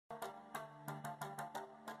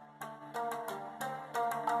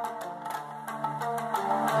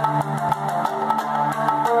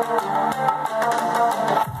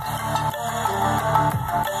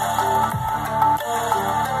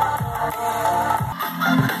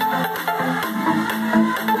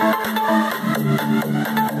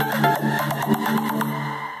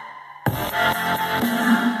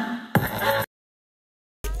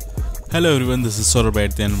Hello everyone, this is Saurabh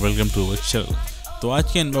and welcome to our channel. तो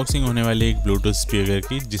आज की अनबॉक्सिंग होने वाली एक ब्लूटूथ स्पीकर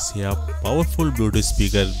की, जिसे आप पावरफुल ब्लूटूथ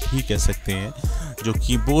स्पीकर भी कह सकते हैं, जो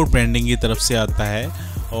कि बोट ब्रांडिंग की तरफ से आता है।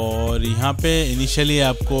 और यहाँ पे इनिशियली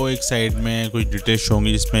आपको एक साइड में कुछ डिटेल्स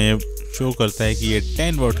होंगी जिसमें शो करता है कि ये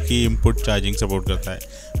 10 वॉट की इनपुट चार्जिंग सपोर्ट करता है।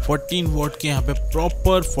 14 वॉट के यहाँ पे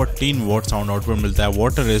प्रॉपर 14 वॉट साउंड आउटपुट मिलता है।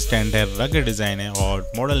 वाटर रेजिस्टेंट है, रगड डिज़ाइन है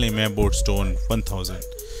और मॉडल नेम है बोटस्टोन 1000,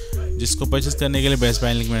 जिसको परचेस करने के लिए बेस्ट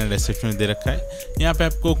बाय लिंक मैंने डिस्क्रिप्शन में दे रखा है। यहाँ पे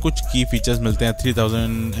आपको कुछ की फीचर्स मिलते हैं।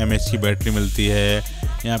 3000 mAh की बैटरी मिलती है।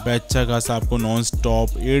 यहाँ पे अच्छा खासा आपको नॉन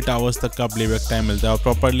स्टॉप 8 आवर्स तक का प्लेबैक टाइम मिलता है और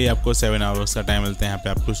प्रॉपरली आपको 7 आवर्स का टाइम मिलता है। यहाँ पे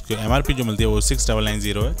आपको उसकी MRP जो मिलती है वो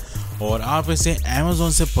 6990 है और आप इसे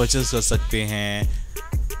अमेज़ॉन से परचेस कर सकते हैं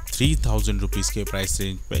 3000 रुपीज़ के प्राइस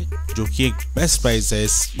रेंज पे, जो कि एक बेस्ट प्राइस है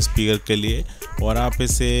इस स्पीकर के लिए। और आप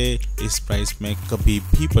इसे इस प्राइस में कभी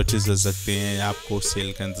भी परचेज कर सकते हैं, आपको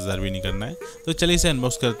सेल का इंतज़ार भी नहीं करना है। तो चलिए इसे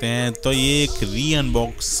अनबॉक्स करते हैं। तो ये एक री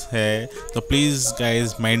अनबॉक्स है, तो प्लीज़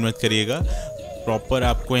गाइस माइंड मत करिएगा। प्रॉपर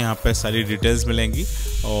आपको यहाँ पे सारी डिटेल्स मिलेंगी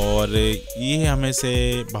और ये हम इसे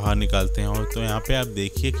बाहर निकालते हैं। और तो यहाँ पे आप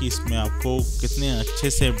देखिए कि इसमें आपको कितने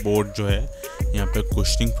अच्छे से बोर्ड जो है यहाँ पे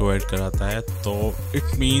कुशनिंग प्रोवाइड कराता है। तो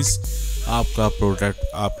इट मीन्स आपका प्रोडक्ट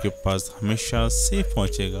आपके पास हमेशा सेफ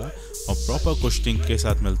पहुँचेगा और प्रॉपर कुशनिंग के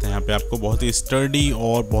साथ मिलते हैं। यहाँ पे आपको बहुत ही स्टर्डी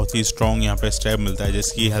और बहुत ही स्ट्रॉन्ग यहाँ पे स्ट्रैप मिलता है,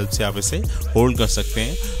 जिसकी हेल्प से आप इसे होल्ड कर सकते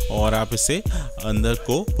हैं और आप इसे अंदर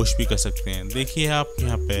को पुश भी कर सकते हैं। देखिए आप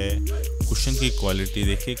यहाँ पे कुशन की क्वालिटी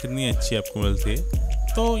देखिए कितनी अच्छी आपको मिलती है।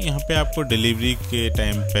 तो यहाँ पे आपको डिलीवरी के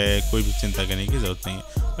टाइम पे कोई भी चिंता करने की ज़रूरत नहीं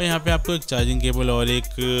है। और यहाँ पे आपको एक चार्जिंग केबल और एक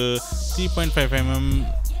 3.5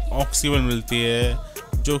 mm ऑक्स केबल मिलती है,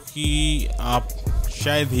 जो कि आप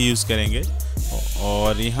शायद ही यूज़ करेंगे।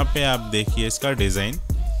 और यहाँ पे आप देखिए इसका डिज़ाइन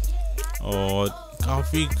और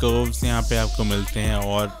काफ़ी कर्व्स यहाँ पे आपको मिलते हैं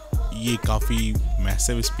और ये काफ़ी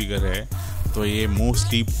मैसिव स्पीकर है। तो ये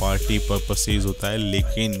मोस्टली पार्टी पर्पस से यूज़ होता है,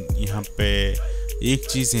 लेकिन यहाँ पे एक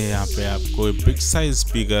चीज़ है, यहाँ पे आपको बिग साइज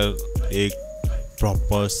स्पीकर एक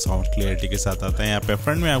प्रॉपर साउंड क्लियरिटी के साथ आता है। यहाँ पे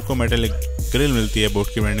फ्रंट में आपको मेटलिक ग्रिल मिलती है,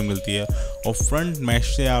 बोट की ब्रांडिंग मिलती है और फ्रंट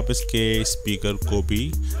मैश से आप इसके स्पीकर को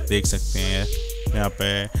भी देख सकते हैं। यहाँ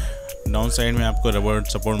पे डाउन साइड में आपको रबर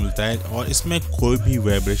सपोर्ट मिलता है और इसमें कोई भी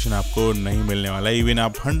वाइब्रेशन आपको नहीं मिलने वाला। इवन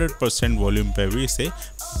आप 100% वॉल्यूम पे भी इसे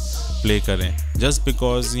प्ले करें, जस्ट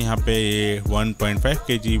बिकॉज यहाँ पे ये 1.5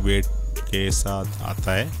 kg वेट के साथ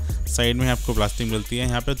आता है। साइड में आपको प्लास्टिक मिलती है,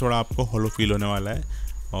 यहाँ पे थोड़ा आपको हॉलो फील होने वाला है।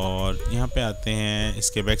 और यहाँ पे आते हैं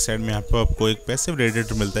इसके बैक साइड में आपको एक पैसिव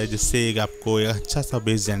रेडिएटर मिलता है, जिससे एक आपको एक अच्छा सा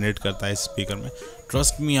बेस जनरेट करता है इस स्पीकर में।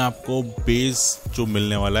 ट्रस्ट मी, आपको बेस जो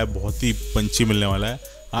मिलने वाला है बहुत ही पंची मिलने वाला है।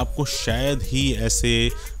 आपको शायद ही ऐसे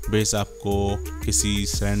बेस आपको किसी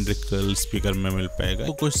सिलेंड्रिकल स्पीकर में मिल पाएगा।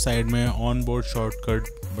 तो कुछ साइड में ऑन बोर्ड शॉर्टकट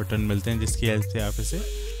बटन मिलते हैं, जिसकी हेल्प से आप इसे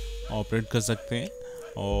ऑपरेट कर सकते हैं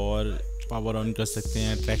और पावर ऑन कर सकते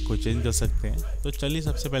हैं, ट्रैक को चेंज कर सकते हैं। तो चलिए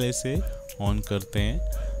सबसे पहले इसे ऑन करते हैं।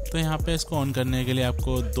 तो यहाँ पे इसको ऑन करने के लिए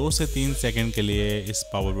आपको 2 से 3 सेकंड के लिए इस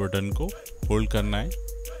पावर बटन को होल्ड करना है।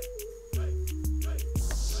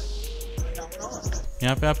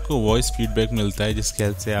 यहाँ पे आपको वॉइस फीडबैक मिलता है, जिसकी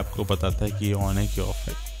हेल्प से आपको बताता है कि ये ऑन है कि ऑफ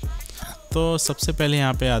है। तो सबसे पहले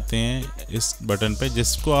यहाँ पे आते हैं इस बटन पे,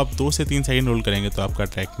 जिसको आप 2 से 3 सेकंड होल्ड करेंगे तो आपका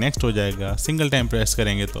ट्रैक नेक्स्ट हो जाएगा। सिंगल टाइम प्रेस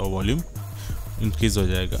करेंगे तो वॉल्यूम इंक्रीज़ हो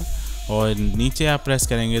जाएगा और नीचे आप प्रेस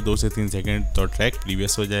करेंगे 2 से 3 सेकंड तो ट्रैक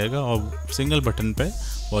प्रीवियस हो जाएगा और सिंगल बटन पे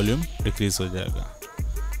वॉल्यूम डिक्रीज़ हो जाएगा।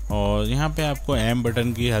 और यहाँ पे आपको एम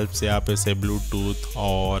बटन की हेल्प से आप इसे ब्लूटूथ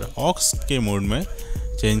और ऑक्स के मोड में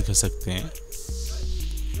चेंज कर सकते हैं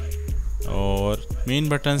और मेन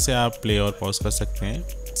बटन से आप प्ले और पॉज कर सकते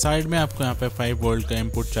हैं। साइड में आपको यहाँ पे 5 वोल्ट का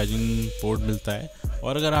इनपुट चार्जिंग पोर्ट मिलता है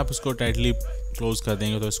और अगर आप इसको टाइटली क्लोज कर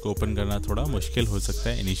देंगे तो इसको ओपन करना थोड़ा मुश्किल हो सकता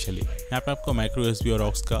है इनिशियली। यहाँ पे आपको माइक्रो USB और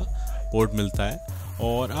ऑक्स का पोर्ट मिलता है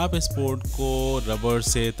और आप इस पोर्ट को रबर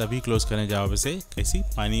से तभी क्लोज करें जब आप इसे किसी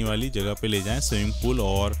पानी वाली जगह पे ले जाएं, स्विमिंग पूल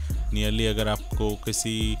और नियरली अगर आपको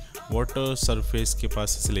किसी वाटर सरफेस के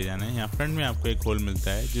पास इसे ले जाना है। यहाँ फ्रंट में आपको एक होल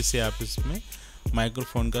मिलता है, जिससे आप इसमें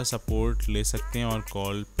माइक्रोफोन का सपोर्ट ले सकते हैं और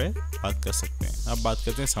कॉल पे बात कर सकते हैं। अब बात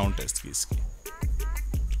करते हैं साउंड टेस्ट की इसकी।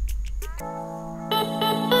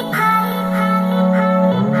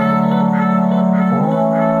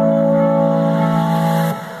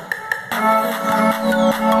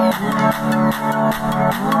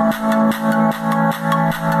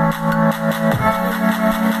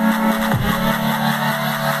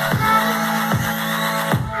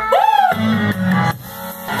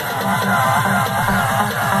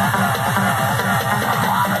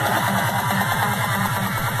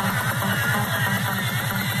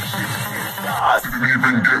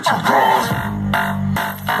 Even get to cross.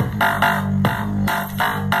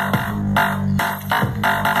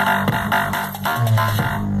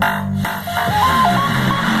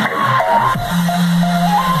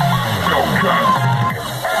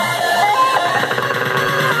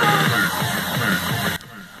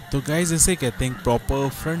 तो गाइज इसे कहते हैं proper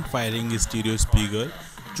front firing stereo speaker,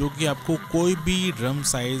 जो कि आपको कोई भी ड्रम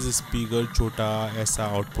साइज स्पीकर छोटा ऐसा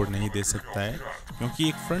आउटपुट नहीं दे सकता है, क्योंकि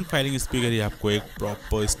एक फ्रंट फायरिंग स्पीकर ही आपको एक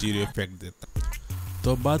प्रॉपर स्टीरियो इफेक्ट देता है।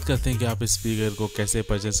 तो अब बात करते हैं कि आप इस स्पीकर को कैसे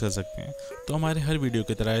परचेस कर सकते हैं। तो हमारे हर वीडियो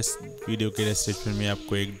की तरह इस वीडियो के डिस्क्रिप्शन में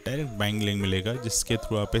आपको एक डायरेक्ट बाइंग लिंक मिलेगा, जिसके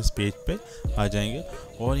थ्रू आप इस पेज पे आ जाएंगे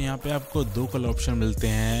और यहाँ पे आपको दो कलर ऑप्शन मिलते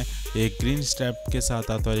हैं, एक ग्रीन स्ट्रैप के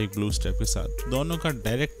साथ आता है और एक ब्लू स्ट्रैप के साथ। दोनों का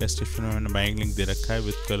डायरेक्ट डिस्क्रिप्शन में मैंने बाइंग लिंक दे रखा है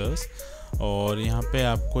विद कलर्स, और यहाँ पे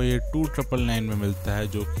आपको ये 2999 में मिलता है,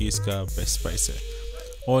 जो कि इसका बेस्ट प्राइस है।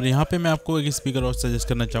 और यहाँ पे मैं आपको एक स्पीकर और सजेस्ट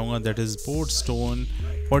करना चाहूँगा, दैट इज़ बोटस्टोन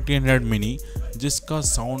 1400 मिनी, जिसका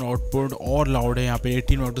साउंड आउटपुट और लाउड है। यहाँ पे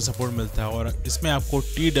 18 वाट सपोर्ट मिलता है और इसमें आपको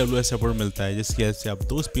TWS सपोर्ट मिलता है, जिसकी वजह से आप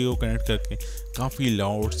दो स्पीकर को कनेक्ट करके काफ़ी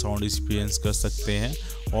लाउड साउंड एक्सपीरियंस कर सकते हैं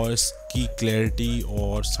और इसकी क्लैरिटी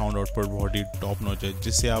और साउंड आउटपुट बहुत ही टॉप नॉच है,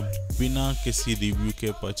 जिसे आप बिना किसी रिव्यू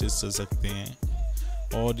के परचेज कर सकते हैं।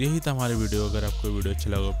 और यही था हमारे वीडियो। अगर आपको वीडियो अच्छा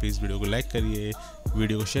लगा प्लीज़ वीडियो को लाइक करिए,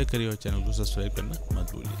 वीडियो को शेयर करिए और चैनल को सब्सक्राइब करना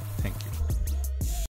मत भूलिए। Thank you.